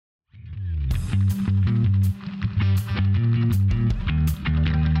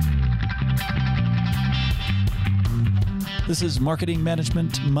This is Marketing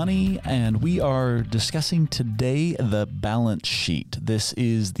Management Money, and we are discussing today the balance sheet. This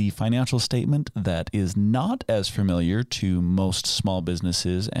is the financial statement that is not as familiar to most small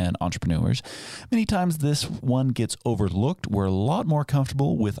businesses and entrepreneurs. Many times this one gets overlooked. We're a lot more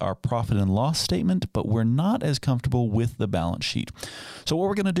comfortable with our profit and loss statement, but we're not as comfortable with the balance sheet. So what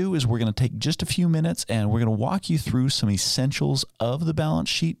we're going to do is we're going to take just a few minutes and we're going to walk you through some essentials of the balance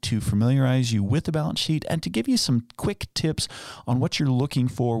sheet to familiarize you with the balance sheet and to give you some quick tips on what you're looking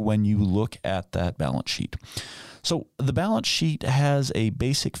for when you look at that balance sheet. So the balance sheet has a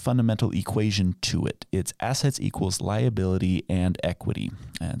basic fundamental equation to it. It's assets equals liability and equity.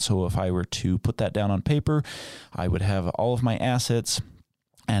 And so if I were to put that down on paper, I would have all of my assets,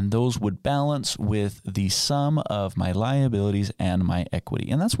 and those would balance with the sum of my liabilities and my equity.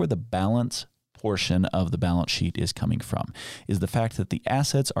 And that's where the balance portion of the balance sheet is coming from, is the fact that the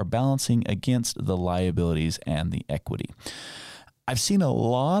assets are balancing against the liabilities and the equity. I've seen a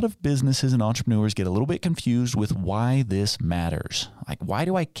lot of businesses and entrepreneurs get a little bit confused with why this matters. Like, why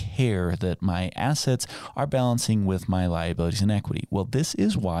do I care that my assets are balancing with my liabilities and equity? Well, this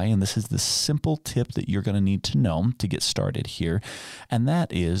is why, and this is the simple tip that you're going to need to know to get started here, and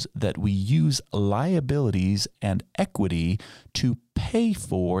that is that we use liabilities and equity to pay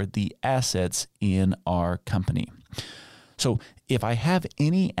for the assets in our company. So if I have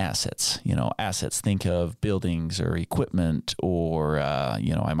any assets, think of buildings or equipment or,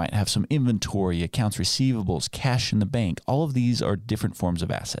 I might have some inventory, accounts receivables, cash in the bank. All of these are different forms of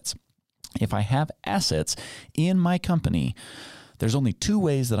assets. If I have assets in my company, there's only two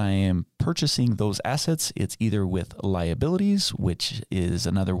ways that I am purchasing those assets. It's either with liabilities, which is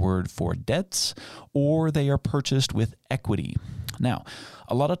another word for debts, or they are purchased with equity. Now,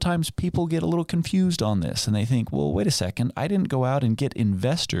 a lot of times people get a little confused on this and they think, well, wait a second, I didn't go out and get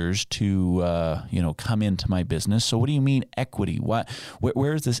investors to, come into my business. So what do you mean equity?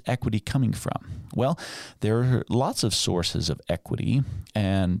 Where is this equity coming from? Well, there are lots of sources of equity,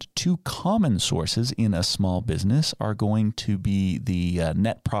 and two common sources in a small business are going to be the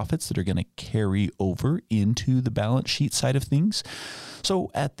net profits that are going to carry over into the balance sheet side of things. So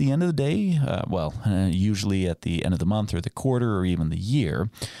at the end of the day, usually at the end of the month or the quarter or even the year,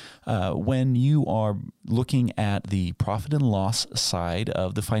 when you are looking at the profit and loss side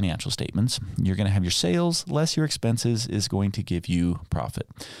of the financial statements, you're going to have your sales less your expenses is going to give you profit.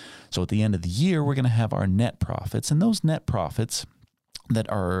 So at the end of the year, we're going to have our net profits, and those net profits that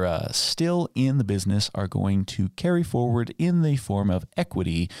are still in the business are going to carry forward in the form of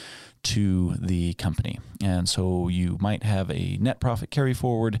equity to the company. And so you might have a net profit carry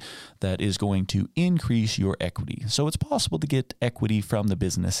forward that is going to increase your equity. So it's possible to get equity from the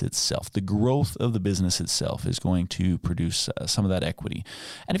business itself. The growth of the business itself is going to produce some of that equity.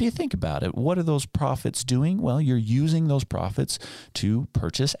 And if you think about it, what are those profits doing? Well, you're using those profits to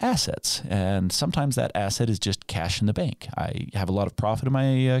purchase assets. And sometimes that asset is just cash in the bank. I have a lot of profit in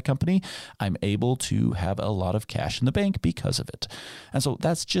my company. I'm able to have a lot of cash in the bank because of it. And so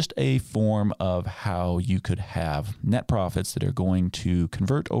that's just a form of how you could have net profits that are going to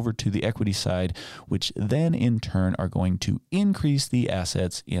convert over to the equity side, which then in turn are going to increase the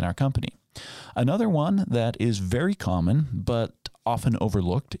assets in our company. Another one that is very common but often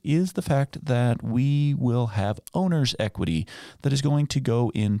overlooked is the fact that we will have owner's equity that is going to go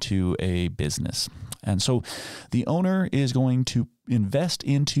into a business. And so the owner is going to invest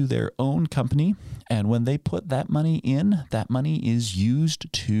into their own company, and when they put that money in, that money is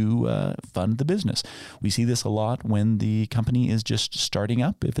used to fund the business. We see this a lot when the company is just starting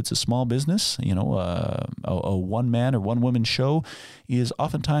up. If it's a small business, a one-man or one-woman show is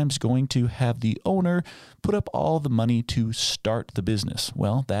oftentimes going to have the owner put up all the money to start the business.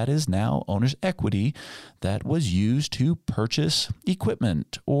 Well, that is now owner's equity that was used to purchase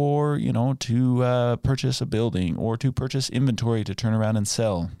equipment or, to purchase a building or to purchase inventory to turn around and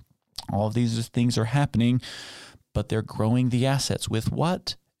sell. All of these things are happening, but they're growing the assets with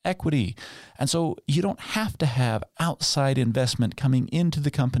what? Equity. And so you don't have to have outside investment coming into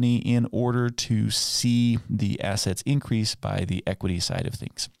the company in order to see the assets increase by the equity side of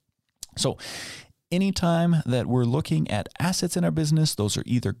things. So anytime that we're looking at assets in our business, those are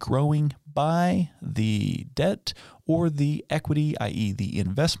either growing by the debt or the equity, i.e. the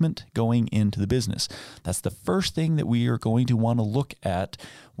investment going into the business. That's the first thing that we are going to want to look at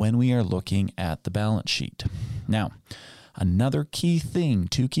when we are looking at the balance sheet. Now, another key thing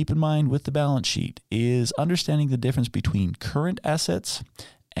to keep in mind with the balance sheet is understanding the difference between current assets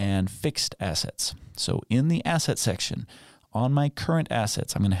and fixed assets. So in the asset section, on my current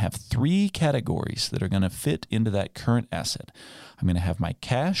assets, I'm going to have 3 categories that are going to fit into that current asset. I'm going to have my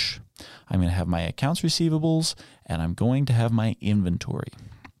cash, I'm going to have my accounts receivables, and I'm going to have my inventory.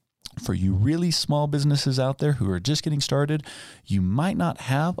 For you really small businesses out there who are just getting started, you might not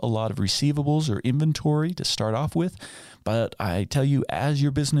have a lot of receivables or inventory to start off with, but I tell you, as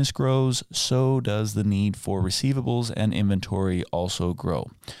your business grows, so does the need for receivables and inventory also grow.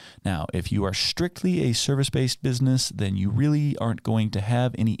 Now, if you are strictly a service-based business, then you really aren't going to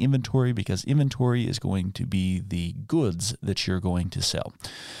have any inventory, because inventory is going to be the goods that you're going to sell.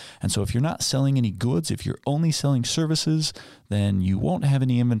 And so if you're not selling any goods, if you're only selling services, then you won't have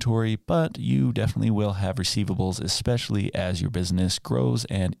any inventory, but you definitely will have receivables, especially as your business grows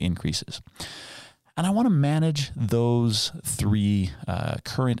and increases. And I want to manage those 3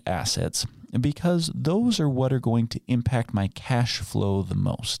 current assets, because those are what are going to impact my cash flow the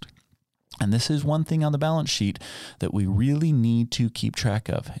most. And this is one thing on the balance sheet that we really need to keep track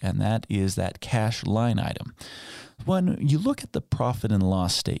of, and that is that cash line item. When you look at the profit and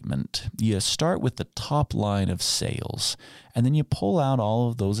loss statement, you start with the top line of sales, and then you pull out all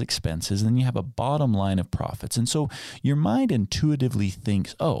of those expenses, and then you have a bottom line of profits. And so your mind intuitively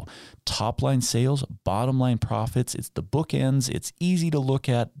thinks, oh, top line sales, bottom line profits, it's the bookends, it's easy to look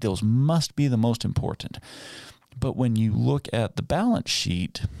at, those must be the most important. But when you look at the balance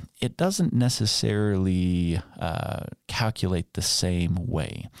sheet, it doesn't necessarily calculate the same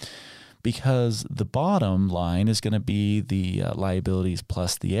way, because the bottom line is going to be the liabilities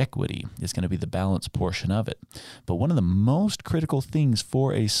plus the equity. It's going to be the balance portion of it. But one of the most critical things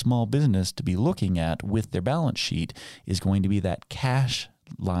for a small business to be looking at with their balance sheet is going to be that cash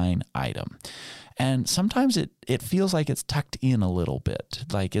line item. And sometimes it feels like it's tucked in a little bit,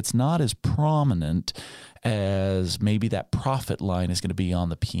 like it's not as prominent as maybe that profit line is going to be on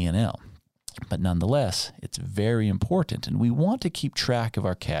the P&L. But nonetheless, it's very important, and we want to keep track of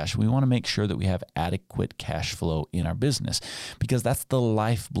our cash. We want to make sure that we have adequate cash flow in our business, because that's the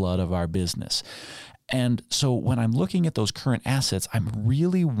lifeblood of our business. And so when I'm looking at those current assets, I'm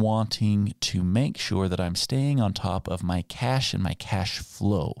really wanting to make sure that I'm staying on top of my cash and my cash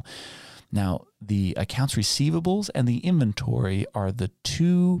flow. Now, the accounts receivables and the inventory are the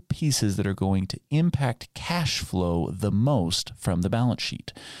 2 pieces that are going to impact cash flow the most from the balance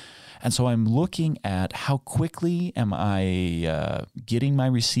sheet. And so I'm looking at how quickly am I getting my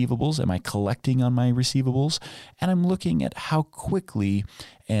receivables? Am I collecting on my receivables? And I'm looking at how quickly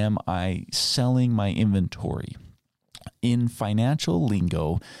am I selling my inventory. In financial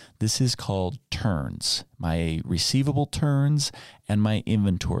lingo, this is called turns, my receivable turns and my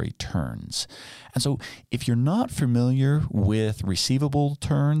inventory turns. And so if you're not familiar with receivable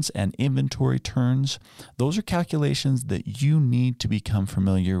turns and inventory turns, those are calculations that you need to become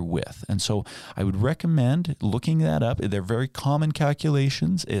familiar with. And so I would recommend looking that up. They're very common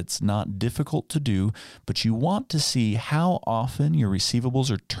calculations. It's not difficult to do, but you want to see how often your receivables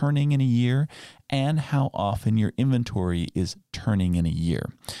are turning in a year and how often your inventory is turning in a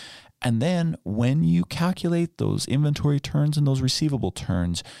year. And then when you calculate those inventory turns and those receivable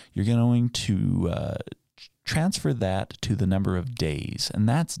turns, you're going to transfer that to the number of days. And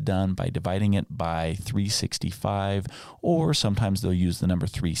that's done by dividing it by 365, or sometimes they'll use the number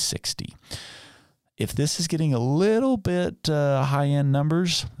 360. If this is getting a little bit high-end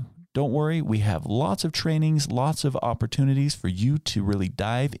numbers, don't worry, we have lots of trainings, lots of opportunities for you to really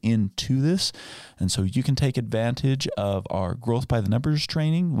dive into this. And so you can take advantage of our Growth by the Numbers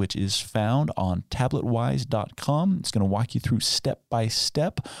training, which is found on tabletwise.com. It's going to walk you through step by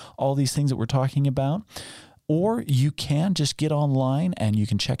step all these things that we're talking about. Or you can just get online and you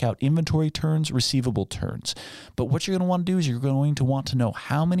can check out inventory turns, receivable turns. But what you're going to want to do is you're going to want to know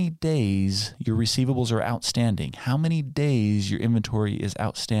how many days your receivables are outstanding, how many days your inventory is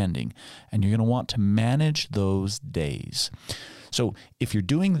outstanding, and you're going to want to manage those days. So if you're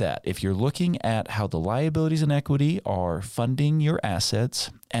doing that, if you're looking at how the liabilities and equity are funding your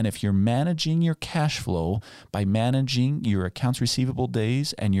assets, and if you're managing your cash flow by managing your accounts receivable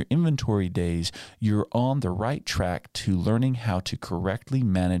days and your inventory days, you're on the right track to learning how to correctly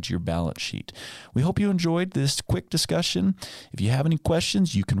manage your balance sheet. We hope you enjoyed this quick discussion. If you have any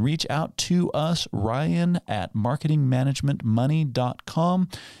questions, you can reach out to us, Ryan at marketingmanagementmoney.com.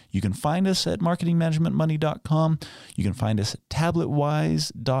 You can find us at marketingmanagementmoney.com. You can find us at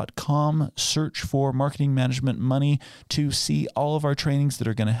tabletwise.com. Search for Marketing Management Money to see all of our trainings that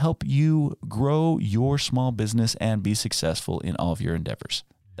are going to help you grow your small business and be successful in all of your endeavors.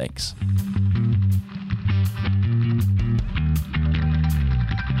 Thanks.